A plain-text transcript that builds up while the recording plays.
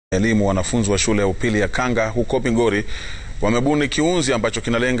Elimu wanafunzi wa shule ya upili ya Kanga huko Migori wamebuni kiunzi ambacho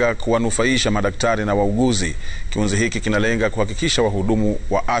kinalenga kuwanufaisha madaktari na wauguzi. Kiunzi hiki kinalenga kuhakikisha wahudumu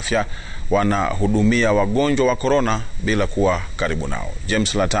wa afya wanahudumia wagonjwa wa corona bila kuwa karibu nao.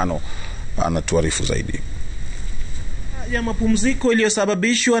 James Latano anatuarifu zaidi. Ya mapumziko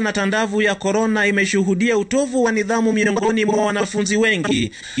iliyosababishwa na tandavu ya corona imeshuhudia utovu wa nidhamu miongoni mwa wanafunzi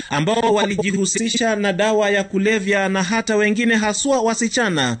wengi ambao walijihusisha na dawa ya kulevya na hata wengine haswa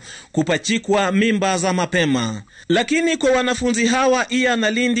wasichana kupachikwa mimba za mapema. Lakini kwa wanafunzi hawa Ian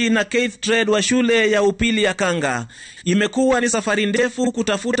na Lindi na Keith Trade wa shule ya upili ya Kanga, imekuwa ni safari ndefu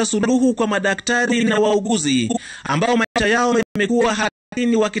kutafuta suluhu kwa madaktari na wauguzi ambao maisha yao yamekuwa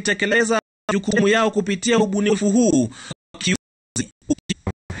hatarini wakitekeleza jukumu yao kupitia ubunifu huu.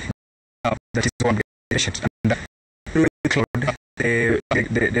 That is one patient.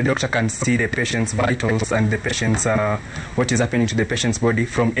 The doctor can see the patient's vitals and the patient's what is happening to the patient's body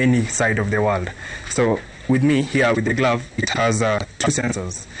from any side of the world. So with me here with the glove, it has two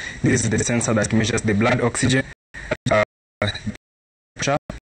sensors. This is the sensor that measures the blood oxygen, pressure,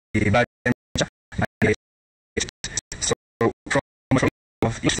 the blood temperature, and so from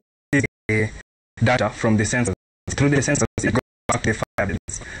the data from the sensors. Through the sensors, it goes back to the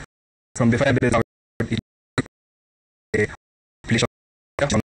firebells. From the firebells,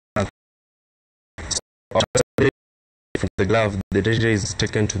 from the glove, the data is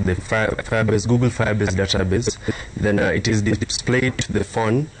taken to the Firebase, Google Firebase database. Then it is displayed to the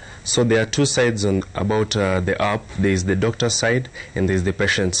phone. So there are two sides about the app. There is the doctor side and there is the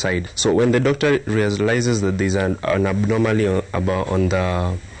patient side. So when the doctor realizes that there is an abnormality on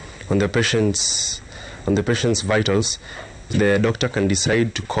the patient's vitals, the doctor can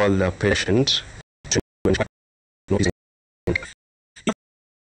decide to call the patient to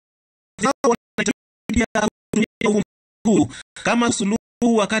kama suluhu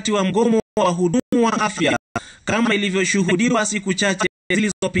wakati wa mgomo wa wahudumu wa afya kama ilivyoshuhudiwa siku chache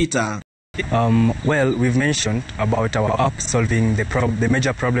zilizopita. Well, we've mentioned about our app solving the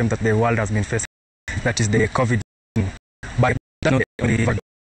major problem that the world has been facing, that is the COVID. But that's not the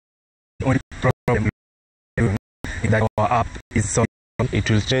only problem that our app is solving. It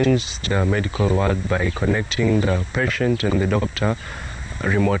will change the medical world by connecting the patient and the doctor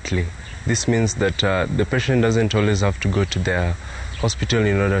remotely. This means that the patient doesn't always have to go to their hospital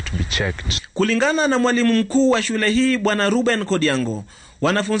in order to be checked. Kulingana na mwalimu mkuu wa shule hii Bwana Ruben Kodiango,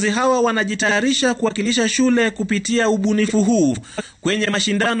 wanafunzi hawa wanajitayarisha kuwakilisha shule kupitia ubunifu huu kwenye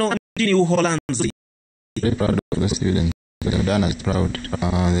mashindano nchini Uholanzi. Very proud of the students. They have done us proud.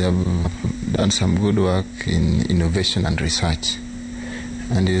 They have done some good work in innovation and research,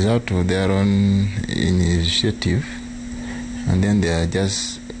 and it is out of their own initiative, and then they are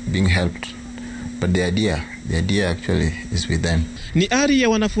just being helped. But the idea actually is with them. Ni ari ya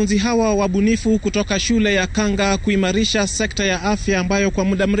wanafunzi hawa wabunifu kutoka shule ya Kanga kuimarisha sekta ya afya ambayo kwa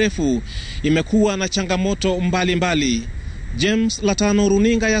muda mrefu imekuwa na changamoto mbalimbali. James Latano,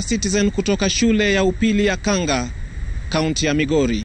 runinga ya Citizen kutoka shule ya upili ya Kanga, kaunti ya Migori.